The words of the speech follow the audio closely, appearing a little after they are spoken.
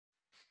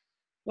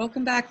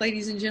Welcome back,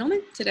 ladies and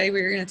gentlemen. Today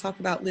we're going to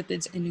talk about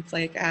lipids and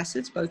nucleic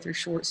acids. Both are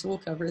short, so we'll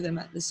cover them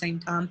at the same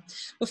time.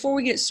 Before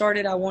we get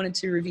started, I wanted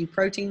to review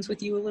proteins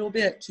with you a little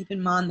bit. Keep in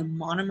mind the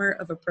monomer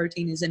of a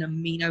protein is an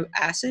amino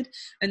acid,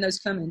 and those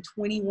come in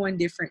 21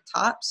 different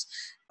types.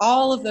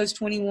 All of those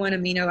 21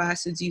 amino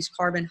acids use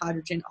carbon,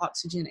 hydrogen,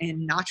 oxygen,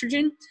 and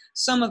nitrogen.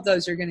 Some of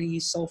those are going to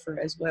use sulfur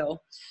as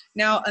well.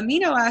 Now,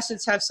 amino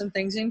acids have some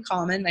things in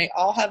common. They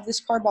all have this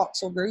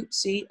carboxyl group,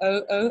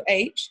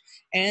 COOH,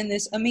 and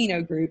this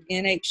amino group,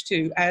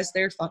 NH2, as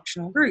their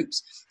functional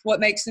groups.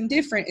 What makes them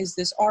different is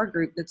this R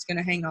group that's going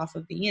to hang off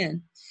of the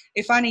end.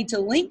 If I need to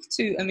link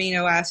to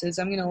amino acids,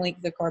 I'm going to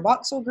link the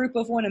carboxyl group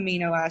of one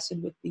amino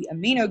acid with the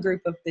amino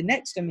group of the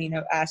next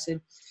amino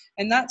acid,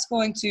 and that's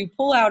going to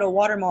pull out a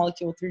water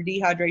molecule through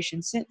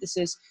dehydration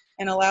synthesis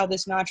and allow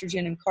this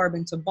nitrogen and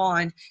carbon to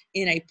bond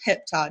in a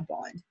peptide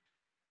bond.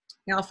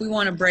 Now, if we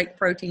want to break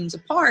proteins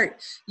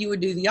apart, you would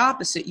do the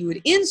opposite. You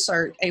would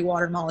insert a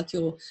water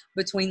molecule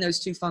between those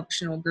two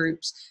functional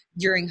groups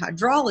during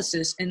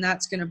hydrolysis, and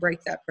that's going to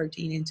break that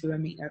protein into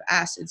amino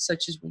acids,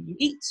 such as when you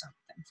eat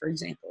something, for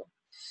example.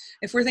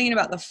 If we're thinking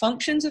about the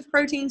functions of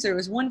proteins, there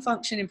was one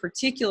function in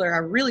particular I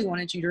really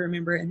wanted you to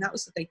remember, and that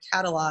was that they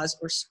catalyze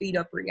or speed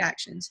up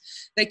reactions.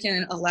 They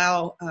can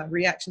allow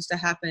reactions to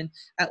happen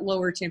at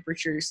lower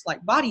temperatures,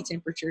 like body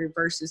temperature,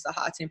 versus the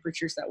high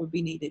temperatures that would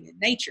be needed in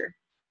nature.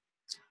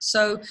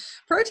 So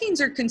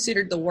proteins are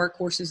considered the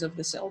workhorses of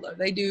the cell, though.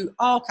 They do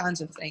all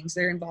kinds of things.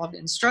 They're involved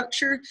in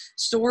structure,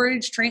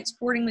 storage,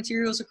 transporting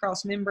materials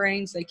across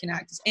membranes. They can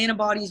act as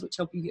antibodies, which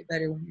help you get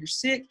better when you're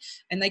sick,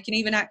 and they can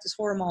even act as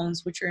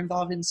hormones, which are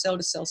involved in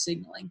cell-to-cell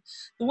signaling.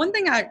 The one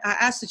thing I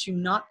ask that you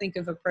not think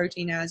of a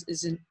protein as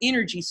is an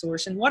energy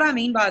source, and what I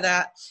mean by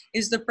that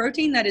is the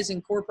protein that is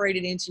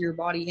incorporated into your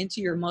body,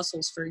 into your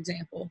muscles, for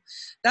example.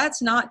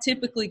 That's not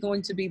typically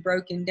going to be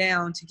broken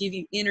down to give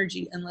you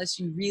energy unless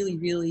you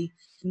really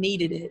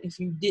needed it, if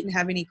you didn't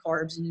have any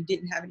carbs and you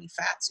didn't have any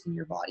fats in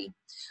your body.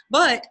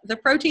 But the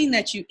protein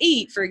that you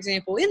eat, for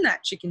example, in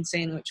that chicken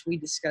sandwich we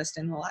discussed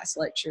in the last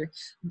lecture,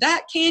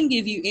 that can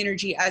give you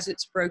energy as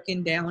it's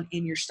broken down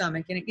in your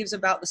stomach, and it gives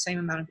about the same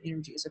amount of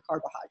energy as a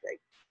carbohydrate.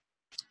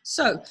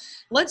 So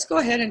let's go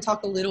ahead and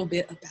talk a little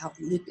bit about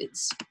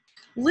lipids.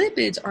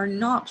 Lipids are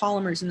not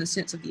polymers in the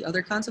sense of the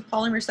other kinds of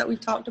polymers that we've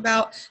talked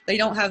about. They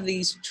don't have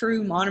these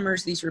true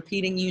monomers, these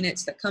repeating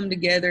units that come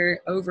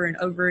together over and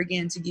over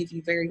again to give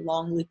you very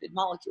long lipid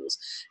molecules.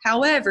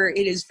 However,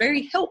 it is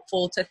very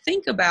helpful to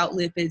think about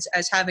lipids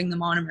as having the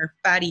monomer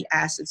fatty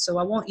acids. So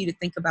I want you to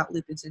think about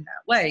lipids in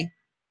that way.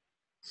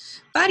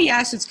 Fatty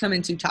acids come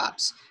in two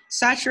types,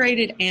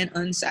 saturated and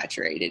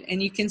unsaturated.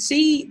 And you can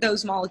see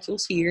those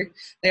molecules here.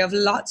 They have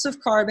lots of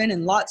carbon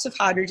and lots of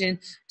hydrogen,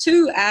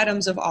 2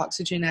 atoms of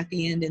oxygen at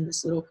the end in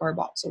this little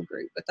carboxyl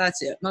group, but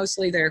that's it.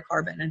 Mostly they're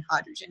carbon and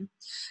hydrogen.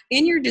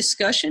 In your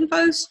discussion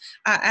post,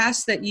 I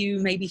asked that you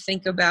maybe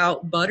think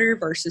about butter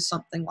versus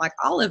something like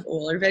olive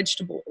oil or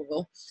vegetable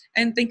oil,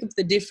 and think of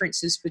the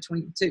differences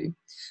between the two.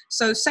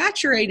 So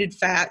saturated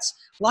fats,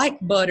 like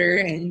butter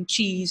and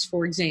cheese,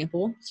 for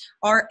example,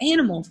 are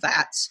animal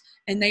fats,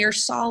 and they are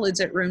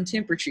solids at room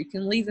temperature. You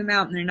can leave them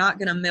out and they're not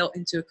going to melt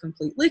into a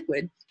complete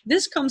liquid.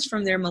 This comes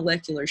from their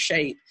molecular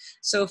shape.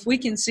 So if we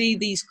can see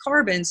these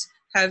carbons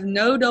have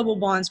no double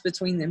bonds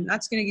between them,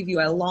 that's going to give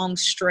you a long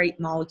straight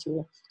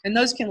molecule, and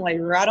those can lay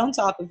right on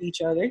top of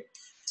each other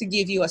to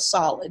give you a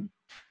solid.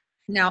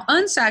 Now,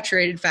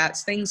 unsaturated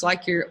fats, things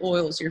like your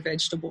oils, your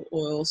vegetable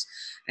oils,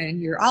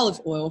 and your olive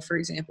oil, for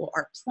example,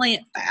 are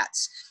plant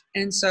fats.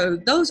 And so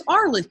those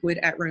are liquid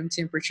at room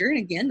temperature. And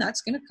again,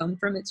 that's going to come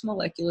from its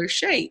molecular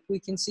shape.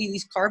 We can see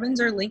these carbons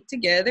are linked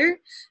together.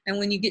 And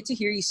when you get to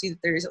here, you see that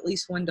there is at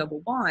least one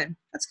double bond.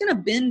 That's going to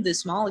bend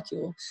this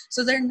molecule.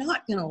 So they're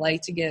not going to lay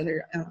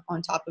together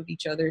on top of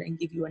each other and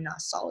give you a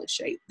nice solid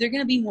shape. They're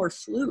going to be more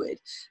fluid.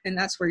 And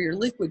that's where your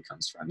liquid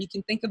comes from. You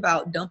can think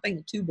about dumping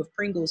a tube of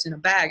Pringles in a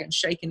bag and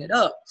shaking it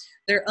up.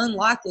 They're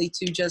unlikely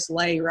to just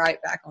lay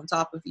right back on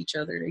top of each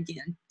other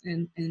again.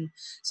 And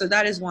so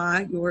that is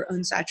why your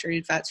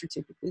unsaturated fats are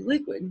typically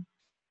liquid.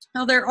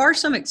 Now, there are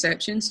some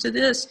exceptions to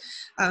this.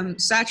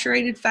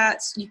 Saturated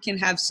fats, you can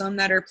have some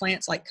that are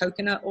plants, like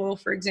coconut oil,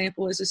 for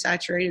example, is a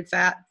saturated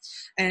fat.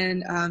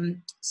 And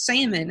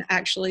salmon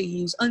actually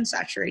use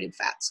unsaturated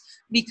fats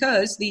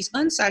because these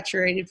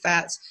unsaturated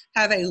fats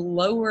have a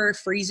lower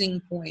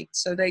freezing point,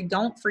 so they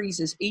don't freeze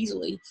as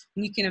easily.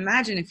 And you can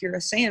imagine if you're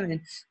a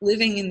salmon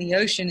living in the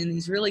ocean in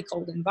these really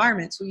cold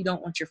environments, well, you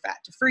don't want your fat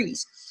to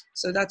freeze.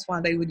 So that's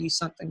why they would use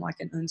something like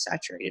an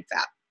unsaturated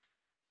fat.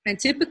 And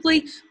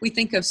typically, we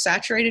think of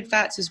saturated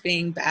fats as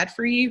being bad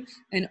for you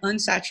and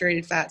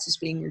unsaturated fats as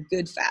being your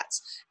good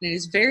fats. And it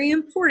is very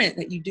important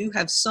that you do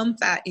have some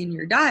fat in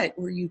your diet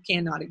or you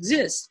cannot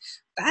exist.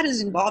 Fat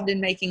is involved in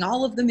making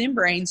all of the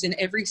membranes in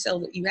every cell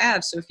that you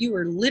have. So if you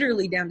were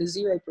literally down to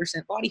 0%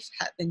 body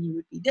fat, then you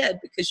would be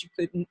dead because you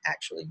couldn't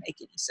actually make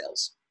any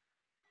cells.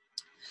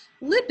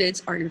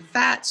 Lipids are your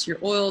fats, your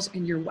oils,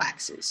 and your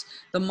waxes.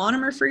 The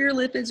monomer for your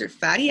lipids are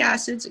fatty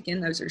acids.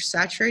 Again, those are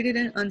saturated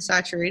and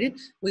unsaturated.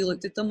 We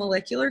looked at the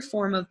molecular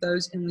form of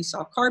those, and we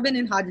saw carbon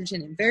and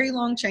hydrogen in very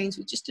long chains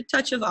with just a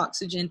touch of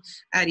oxygen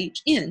at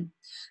each end.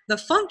 The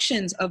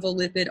functions of a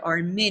lipid are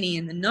many,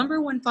 and the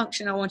number one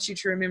function I want you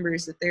to remember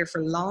is that they're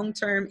for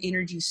long-term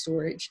energy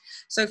storage.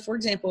 So, for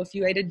example, if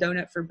you ate a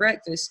donut for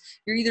breakfast,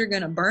 you're either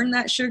going to burn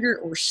that sugar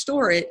or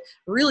store it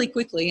really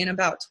quickly in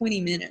about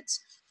 20 minutes.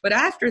 But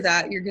after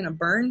that, you're going to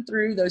burn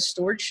through those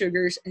stored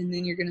sugars, and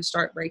then you're going to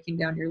start breaking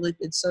down your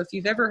lipids. So if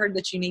you've ever heard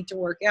that you need to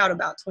work out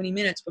about 20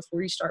 minutes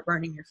before you start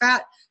burning your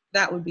fat,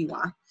 that would be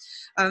why.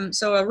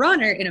 So a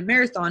runner in a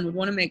marathon would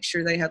want to make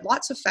sure they had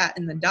lots of fat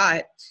in the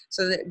diet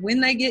so that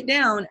when they get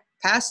down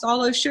past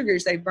all those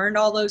sugars, they burned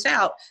all those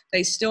out,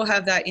 they still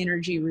have that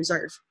energy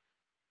reserve.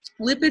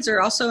 Lipids are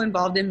also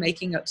involved in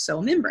making up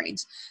cell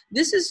membranes.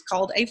 This is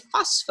called a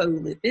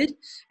phospholipid,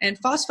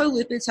 and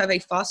phospholipids have a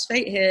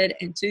phosphate head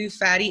and two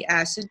fatty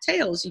acid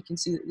tails. You can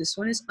see that this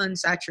one is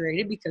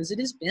unsaturated because it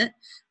is bent,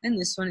 and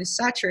this one is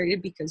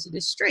saturated because it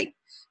is straight.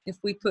 If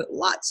we put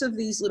lots of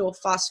these little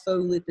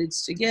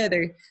phospholipids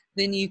together,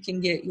 then you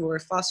can get your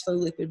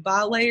phospholipid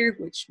bilayer,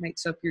 which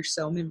makes up your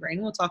cell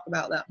membrane. We'll talk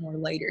about that more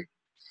later.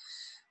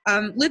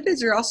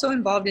 Lipids are also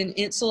involved in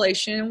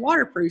insulation and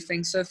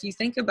waterproofing. So if you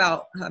think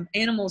about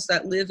animals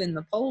that live in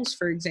the poles,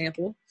 for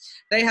example,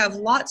 they have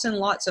lots and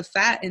lots of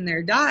fat in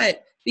their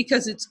diet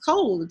because it's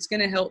cold. It's going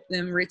to help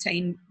them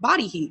retain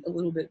body heat a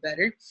little bit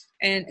better.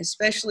 And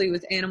especially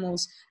with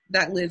animals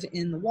that live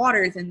in the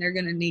water, then they're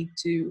going to need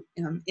to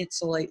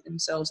insulate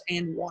themselves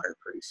and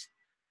waterproof.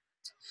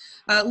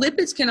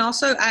 Lipids can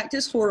also act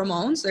as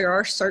hormones. There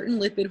are certain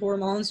lipid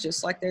hormones,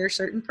 just like there are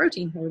certain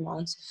protein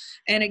hormones.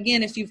 And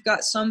again, if you've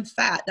got some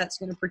fat, that's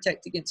going to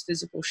protect against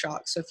physical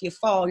shock. So if you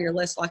fall, you're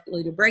less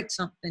likely to break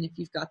something if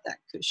you've got that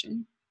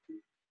cushion.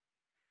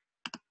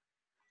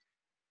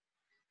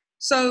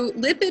 So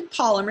lipid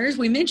polymers,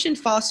 we mentioned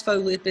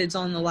phospholipids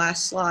on the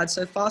last slide.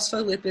 So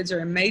phospholipids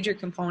are a major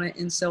component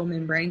in cell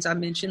membranes. I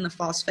mentioned the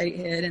phosphate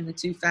head and the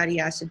two fatty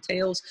acid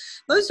tails.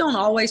 Those don't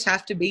always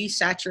have to be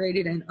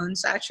saturated and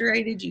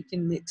unsaturated. You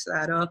can mix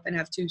that up and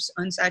have two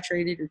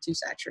unsaturated or two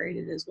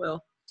saturated as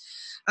well.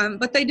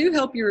 But they do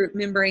help your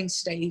membrane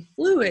stay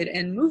fluid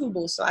and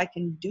movable. So I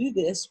can do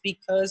this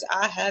because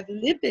I have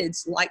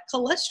lipids like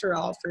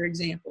cholesterol, for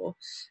example,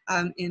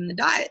 in the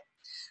diet.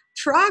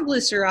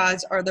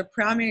 Triglycerides are the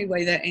primary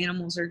way that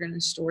animals are going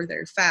to store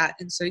their fat.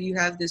 And so you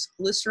have this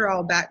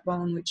glycerol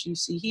backbone, which you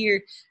see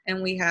here,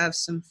 and we have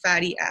some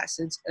fatty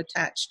acids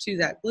attached to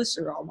that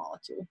glycerol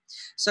molecule.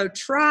 So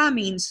tri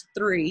means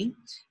three,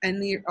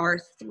 and there are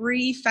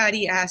three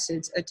fatty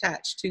acids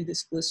attached to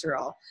this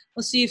glycerol.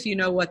 Let's see if you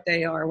know what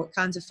they are. What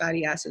kinds of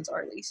fatty acids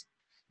are these?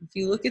 If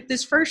you look at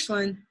this first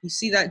one, you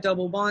see that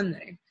double bond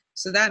there.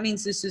 So that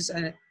means this is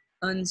an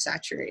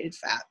unsaturated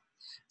fat.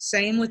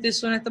 Same with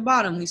this one at the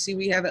bottom. We see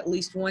we have at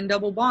least one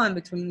double bond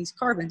between these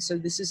carbons, so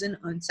this is an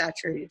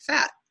unsaturated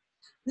fat.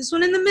 This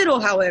one in the middle,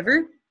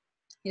 however,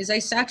 is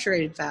a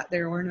saturated fat.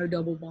 There are no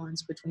double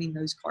bonds between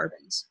those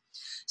carbons.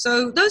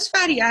 So those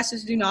fatty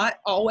acids do not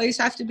always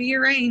have to be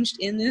arranged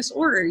in this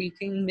order. You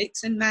can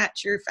mix and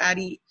match your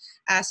fatty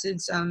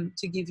acids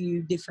to give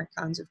you different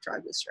kinds of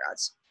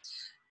triglycerides.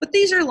 But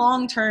these are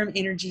long-term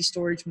energy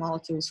storage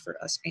molecules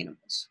for us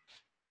animals.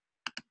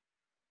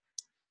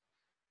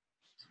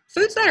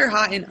 Foods that are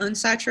high in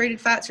unsaturated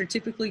fats are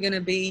typically going to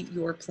be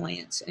your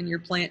plants and your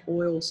plant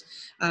oils.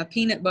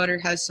 Peanut butter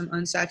has some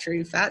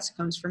unsaturated fats. It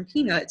comes from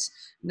peanuts,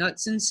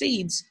 nuts, and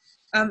seeds.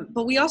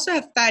 But we also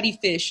have fatty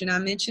fish, and I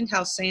mentioned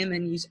how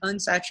salmon use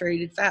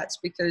unsaturated fats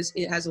because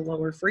it has a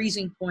lower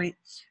freezing point,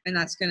 and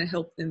that's going to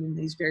help them in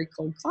these very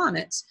cold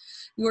climates.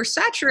 Your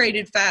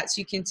saturated fats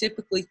you can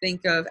typically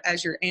think of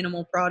as your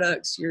animal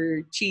products,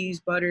 your cheese,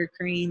 butter,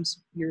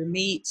 creams, your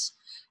meats,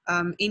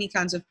 any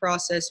kinds of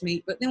processed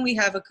meat. But then we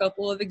have a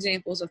couple of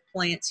examples of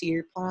plants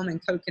here, palm and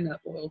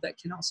coconut oil, that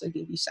can also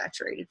give you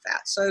saturated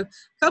fat. So a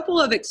couple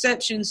of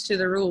exceptions to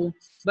the rule,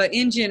 but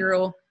in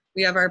general,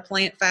 we have our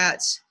plant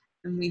fats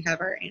and we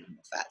have our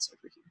animal fats over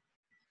here.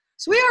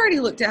 So we already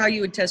looked at how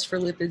you would test for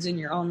lipids in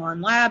your online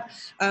lab.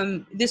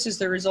 This is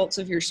the results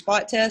of your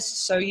spot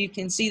test. So you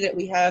can see that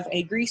we have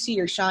a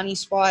greasy or shiny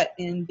spot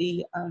in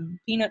the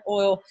peanut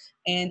oil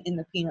and in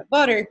the peanut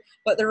butter,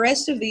 but the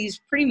rest of these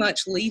pretty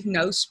much leave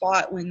no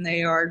spot when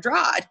they are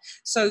dried.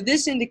 So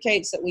this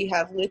indicates that we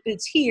have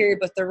lipids here,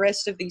 but the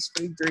rest of these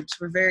food groups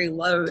were very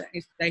low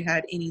if they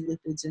had any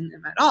lipids in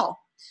them at all.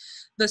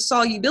 The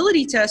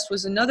solubility test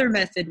was another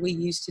method we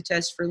used to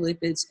test for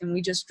lipids, and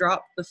we just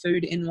dropped the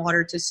food in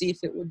water to see if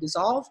it would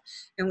dissolve.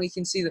 And we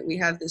can see that we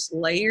have this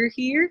layer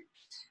here,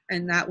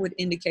 and that would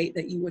indicate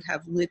that you would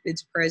have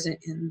lipids present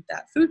in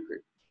that food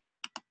group.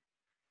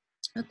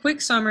 A quick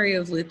summary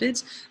of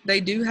lipids.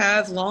 They do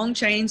have long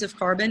chains of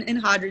carbon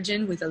and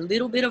hydrogen with a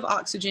little bit of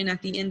oxygen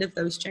at the end of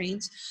those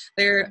chains.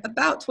 They're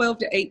about 12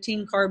 to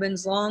 18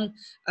 carbons long.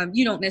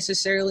 You don't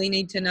necessarily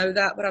need to know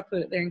that, but I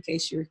put it there in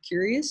case you're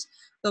curious.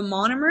 The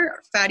monomer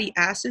are fatty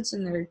acids,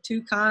 and there are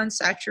two kinds,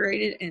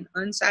 saturated and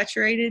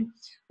unsaturated.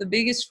 The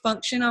biggest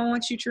function I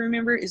want you to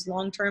remember is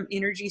long-term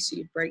energy, so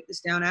you break this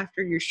down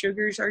after your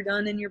sugars are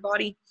done in your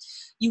body.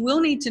 You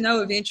will need to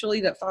know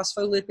eventually that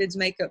phospholipids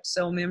make up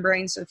cell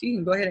membranes, so if you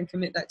can go ahead and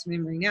commit that to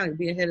memory now, you'll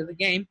be ahead of the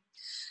game.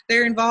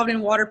 They're involved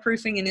in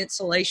waterproofing and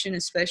insulation,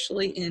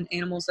 especially in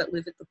animals that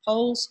live at the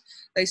poles.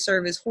 They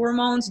serve as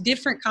hormones,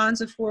 different kinds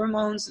of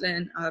hormones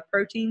than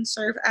proteins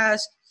serve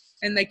as,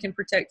 and they can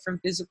protect from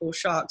physical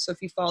shock. So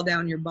if you fall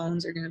down, your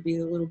bones are going to be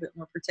a little bit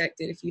more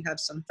protected if you have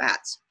some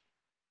fats.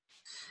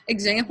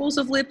 Examples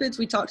of lipids,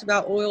 we talked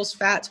about oils,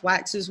 fats,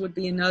 waxes would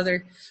be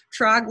another.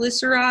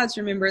 Triglycerides,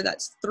 remember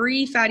that's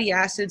 3 fatty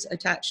acids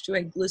attached to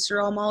a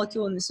glycerol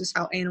molecule, and this is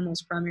how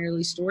animals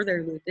primarily store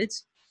their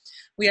lipids.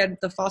 We had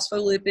the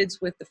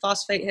phospholipids with the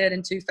phosphate head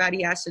and 2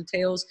 fatty acid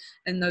tails,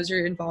 and those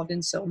are involved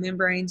in cell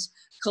membranes.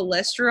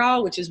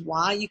 Cholesterol, which is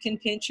why you can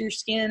pinch your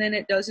skin and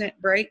it doesn't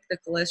break. The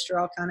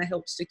cholesterol kind of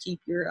helps to keep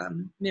your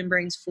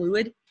membranes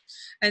fluid.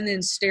 And then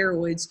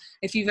steroids.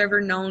 If you've ever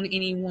known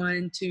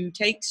anyone to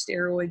take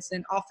steroids,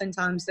 then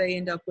oftentimes they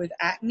end up with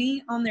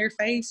acne on their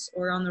face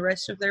or on the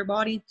rest of their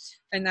body,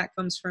 and that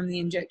comes from the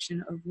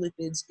injection of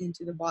lipids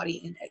into the body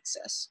in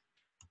excess.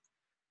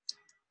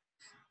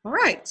 All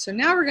right, so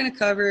now we're going to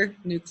cover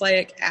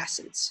nucleic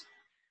acids.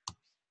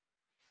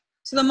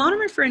 So the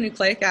monomer for a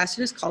nucleic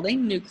acid is called a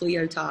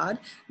nucleotide.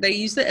 They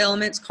use the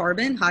elements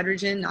carbon,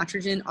 hydrogen,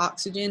 nitrogen,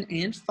 oxygen,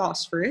 and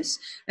phosphorus,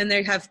 and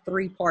they have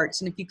 3 parts.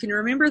 And if you can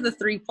remember the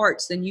 3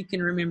 parts, then you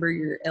can remember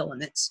your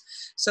elements.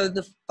 So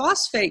the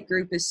phosphate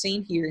group is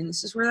seen here, and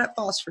this is where that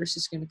phosphorus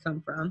is going to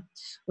come from.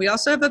 We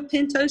also have a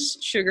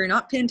pentose sugar,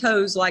 not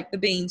pentose like the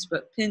beans,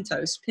 but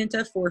pentose,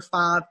 penta for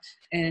 5,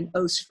 and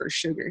ose for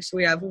sugar. So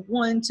we have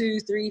 1, 2,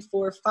 3,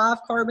 4, 5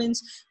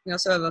 carbons. We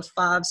also have a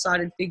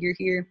 5-sided figure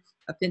here,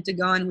 a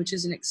pentagon, which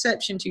is an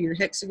exception to your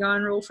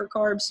hexagon rule for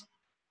carbs.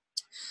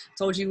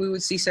 Told you we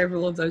would see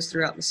several of those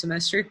throughout the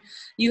semester.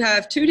 You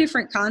have 2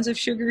 different kinds of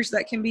sugars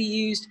that can be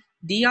used,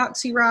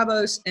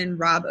 deoxyribose and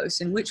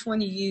ribose, and which one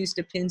you use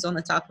depends on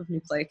the type of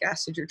nucleic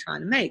acid you're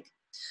trying to make.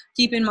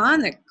 Keep in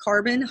mind that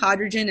carbon,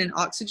 hydrogen, and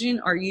oxygen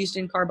are used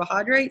in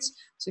carbohydrates,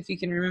 so if you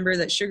can remember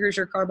that sugars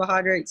are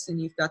carbohydrates, then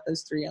you've got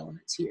those 3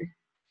 elements here.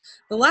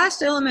 The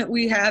last element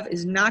we have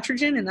is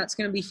nitrogen, and that's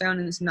going to be found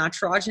in this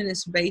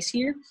nitrogenous base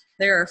here.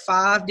 There are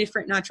 5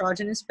 different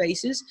nitrogenous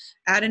bases: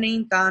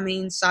 adenine,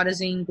 thymine,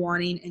 cytosine,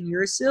 guanine, and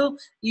uracil.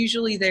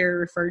 Usually they're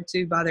referred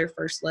to by their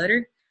first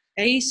letter.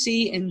 A,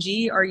 C, and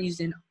G are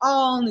used in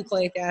all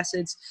nucleic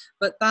acids,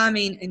 but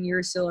thymine and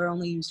uracil are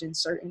only used in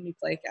certain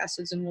nucleic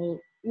acids, and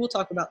we'll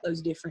talk about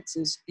those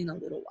differences in a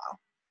little while.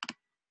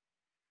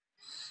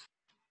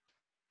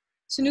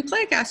 So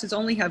nucleic acids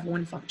only have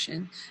one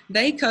function.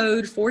 They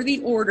code for the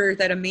order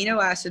that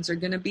amino acids are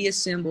going to be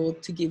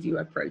assembled to give you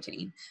a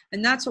protein.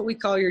 And that's what we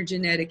call your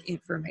genetic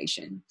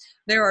information.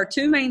 There are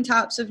 2 main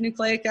types of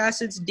nucleic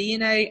acids,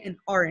 DNA and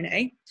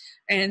RNA,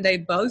 and they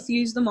both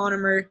use the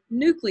monomer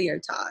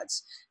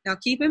nucleotides. Now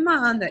keep in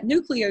mind that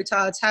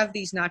nucleotides have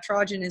these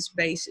nitrogenous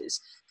bases.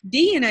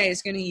 DNA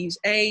is going to use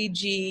A,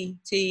 G,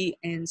 T,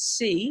 and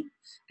C,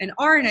 and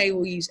RNA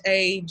will use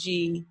A,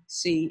 G,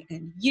 C,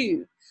 and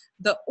U.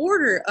 The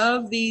order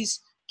of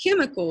these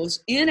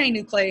chemicals in a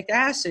nucleic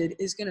acid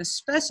is going to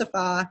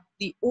specify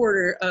the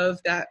order of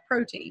that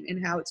protein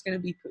and how it's going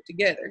to be put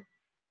together.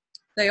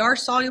 They are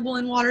soluble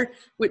in water,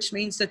 which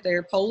means that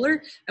they're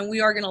polar, and we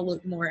are going to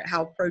look more at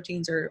how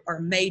proteins are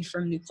made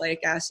from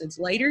nucleic acids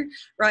later.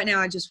 Right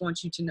now, I just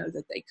want you to know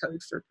that they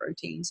code for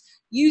proteins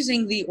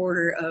using the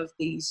order of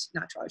these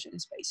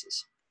nitrogenous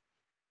bases.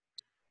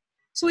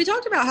 So we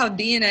talked about how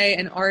DNA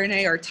and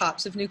RNA are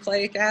types of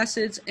nucleic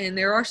acids, and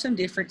there are some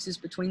differences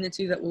between the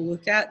 2 that we'll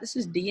look at. This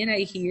is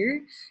DNA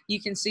here.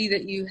 You can see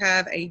that you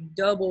have a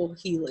double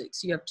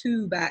helix. You have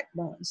 2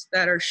 backbones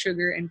that are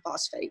sugar and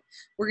phosphate.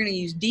 We're going to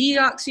use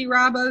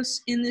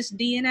deoxyribose in this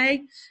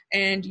DNA,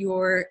 and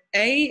your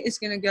A is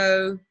going to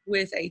go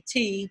with a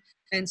T,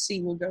 and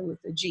C will go with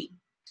a G.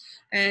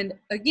 And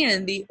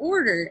again, the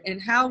order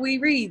and how we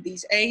read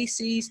these A,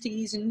 C's,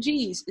 T's, and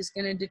G's is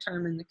going to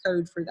determine the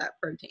code for that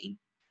protein.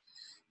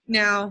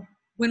 Now,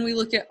 when we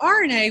look at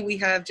RNA, we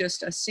have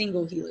just a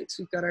single helix.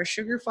 We've got our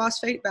sugar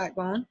phosphate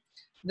backbone.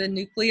 The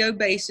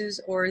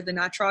nucleobases, or the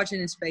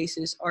nitrogenous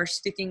bases, are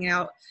sticking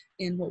out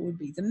in what would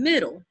be the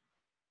middle.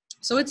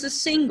 So it's a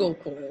single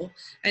coil.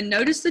 And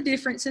notice the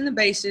difference in the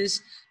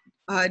bases.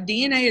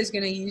 DNA is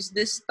going to use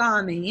this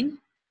thymine,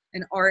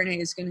 and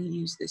RNA is going to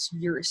use this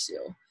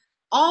uracil.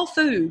 All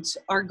foods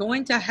are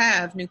going to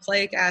have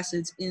nucleic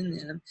acids in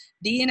them.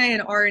 DNA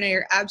and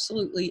RNA are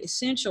absolutely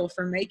essential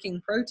for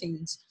making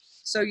proteins.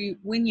 So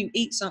when you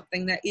eat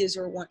something that is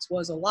or once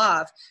was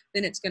alive,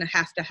 then it's going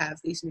to have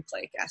these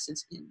nucleic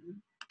acids in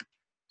them.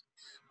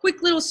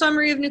 Quick little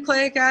summary of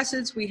nucleic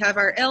acids. We have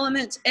our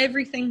elements,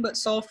 everything but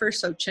sulfur,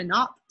 so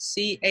CHOMP,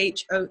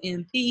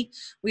 C-H-O-M-P.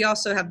 We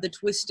also have the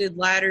twisted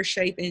ladder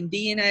shape in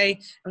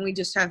DNA, and we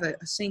just have a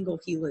single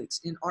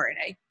helix in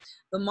RNA.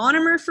 The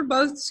monomer for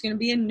both is going to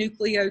be a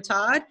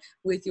nucleotide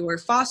with your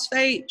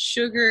phosphate,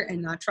 sugar,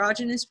 and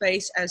nitrogenous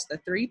base as the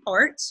 3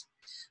 parts.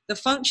 The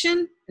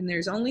function, and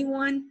there's only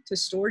one, to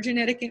store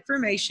genetic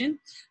information.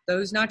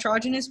 Those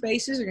nitrogenous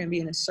bases are going to be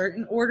in a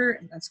certain order,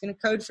 and that's going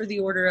to code for the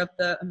order of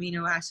the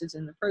amino acids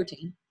in the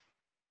protein.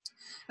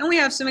 And we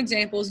have some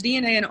examples.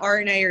 DNA and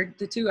RNA are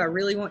the two I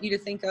really want you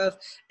to think of.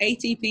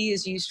 ATP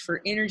is used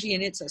for energy,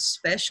 and it's a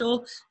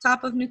special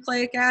type of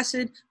nucleic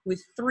acid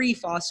with 3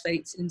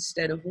 phosphates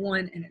instead of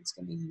 1, and it's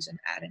going to use an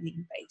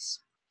adenine base.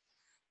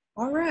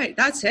 All right,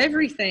 that's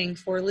everything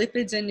for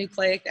lipids and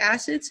nucleic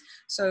acids.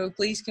 So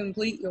please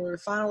complete your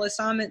final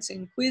assignments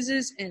and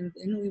quizzes, and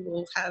then we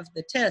will have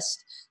the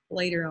test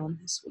later on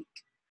this week.